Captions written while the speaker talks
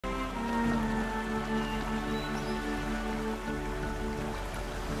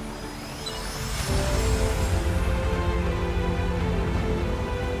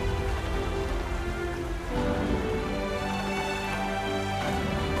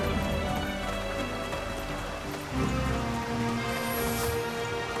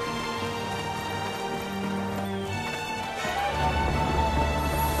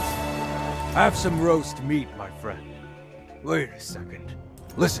Have some roast meat, my friend. Wait a second.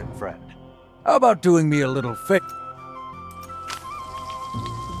 Listen, friend. How about doing me a little favor?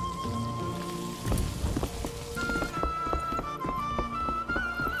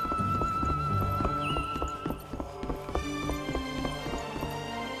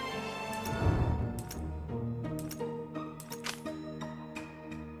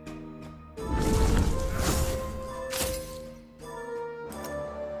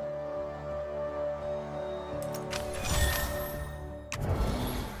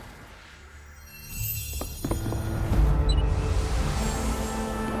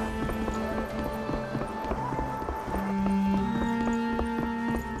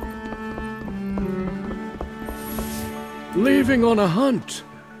 Leaving on a hunt.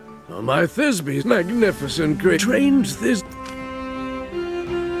 My Thisbe's magnificent trained This...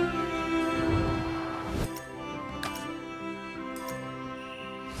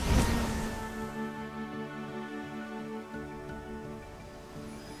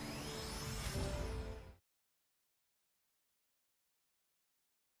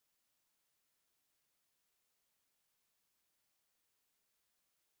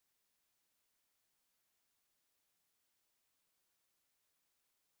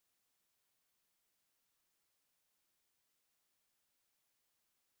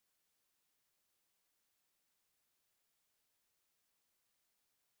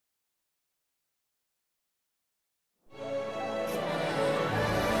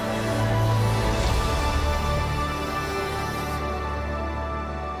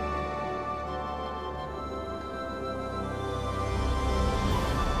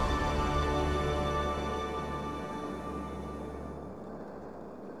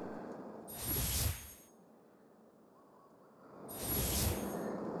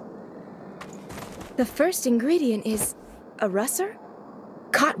 The first ingredient is a russer?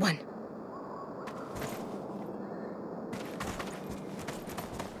 Caught one.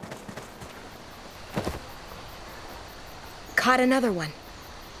 Caught another one.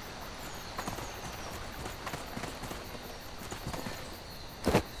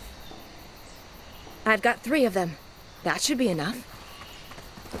 I've got 3 of them. That should be enough.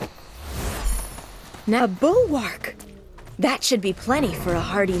 Now, a bulwark! That should be plenty for a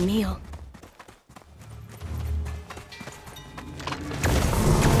hearty meal.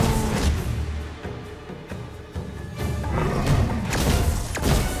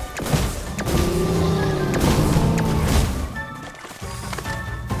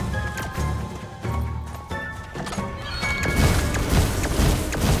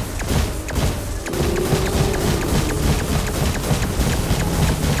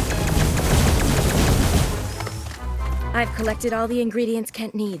 I've collected all the ingredients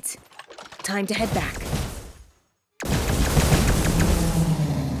Kent needs. Time to head back.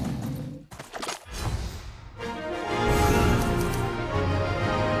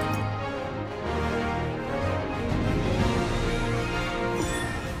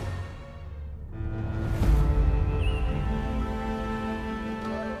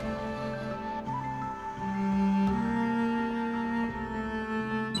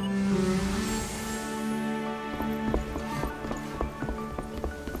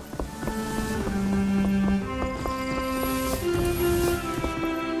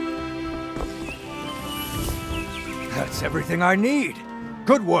 That's everything I need.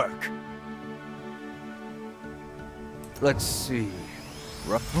 Good work. Let's see.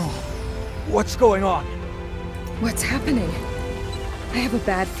 What's going on? What's happening? I have a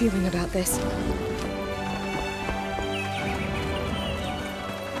bad feeling about this.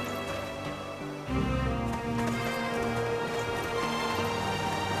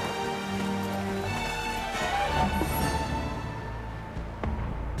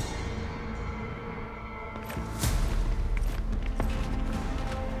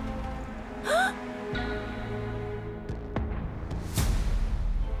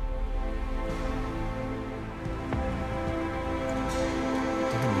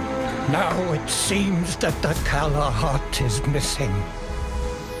 Now it seems that the Kalahart is missing.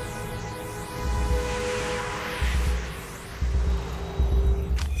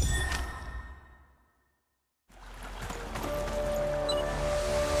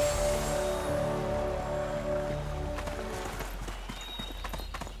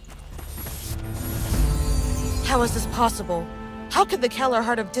 How is this possible? How could the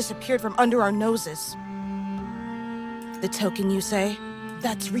Kalahart have disappeared from under our noses? The token, you say?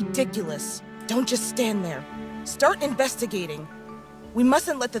 That's ridiculous. Don't just stand there. Start investigating. We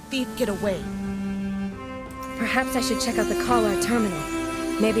mustn't let the thief get away. Perhaps I should check out the Kalar terminal.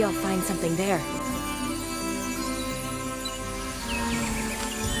 Maybe I'll find something there.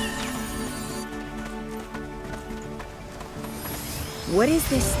 What is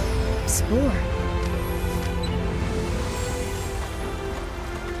this spore?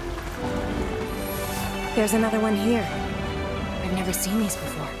 There's another one here. I've never seen these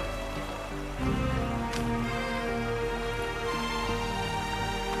before.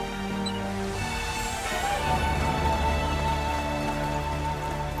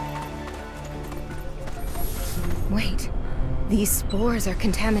 Wait, these spores are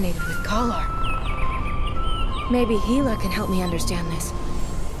contaminated with color. Maybe Gila can help me understand this.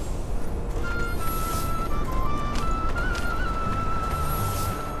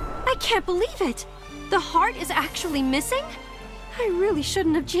 I can't believe it! The heart is actually missing? I really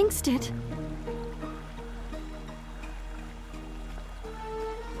shouldn't have jinxed it.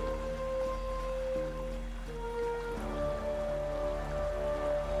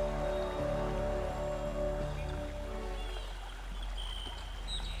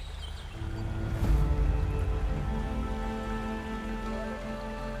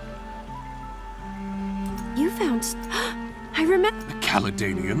 You found... I remember... The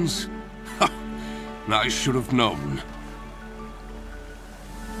Caledonians? Ha! I should have known.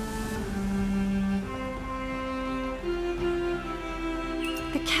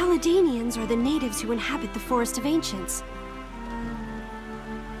 The Caledonians are the natives who inhabit the Forest of Ancients.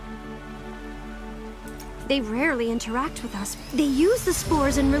 They rarely interact with us. They use the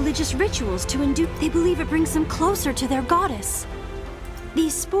spores in religious rituals to induce... They believe it brings them closer to their goddess.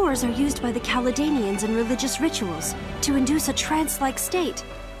 These spores are used by the Caledonians in religious rituals to induce a trance-like state.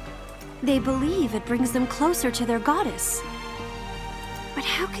 They believe it brings them closer to their goddess. But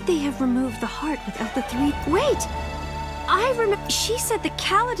how could they have removed the heart without the three... Wait! I remember... She said the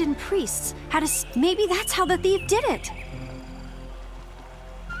Caledon priests had a... Maybe that's how the thief did it.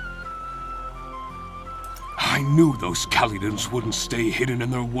 I knew those Caledons wouldn't stay hidden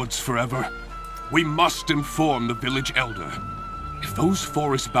in their woods forever. We must inform the village elder. If those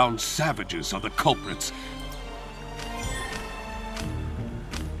forest-bound savages are the culprits...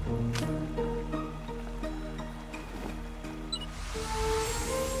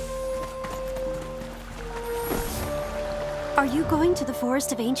 Are you going to the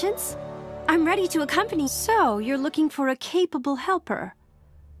Forest of Ancients? I'm ready to accompany. So, you're looking for a capable helper.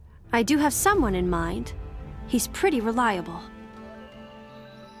 I do have someone in mind. He's pretty reliable.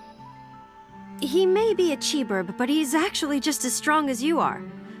 He may be a Cheeburb, but he's actually just as strong as you are.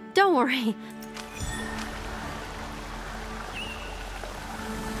 Don't worry.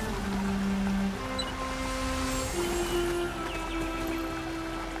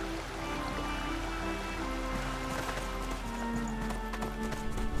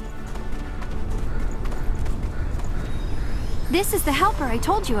 This is the helper I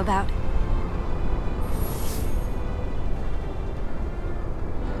told you about.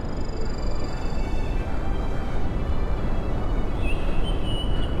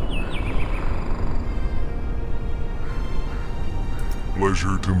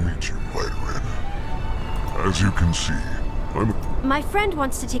 Pleasure to meet you, Vyderan. As you can see, My friend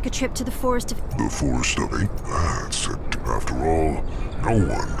wants to take a trip to the Forest of... The Forest of That's it. After all, no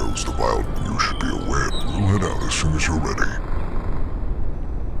one knows the wild. You should be aware. We'll head out as soon as you're ready.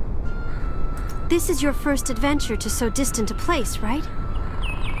 This is your first adventure to so distant a place, right?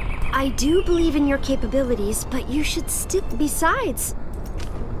 I do believe in your capabilities, but you should still... Besides...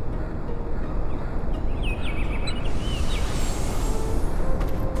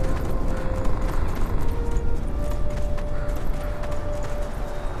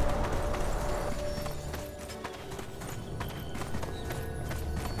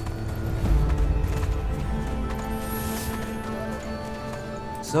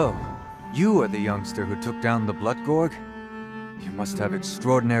 So, you are the youngster who took down the Blood Gorg? You must have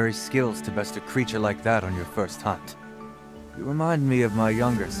extraordinary skills to best a creature like that on your first hunt. You remind me of my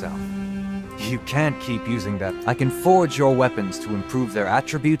younger self. You can't keep using that. I can forge your weapons to improve their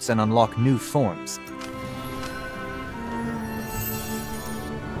attributes and unlock new forms.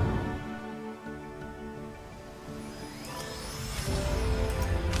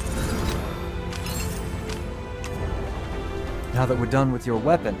 Now that we're done with your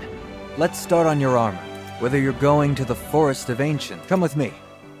weapon, let's start on your armor. Whether you're going to the Forest of Ancient, come with me.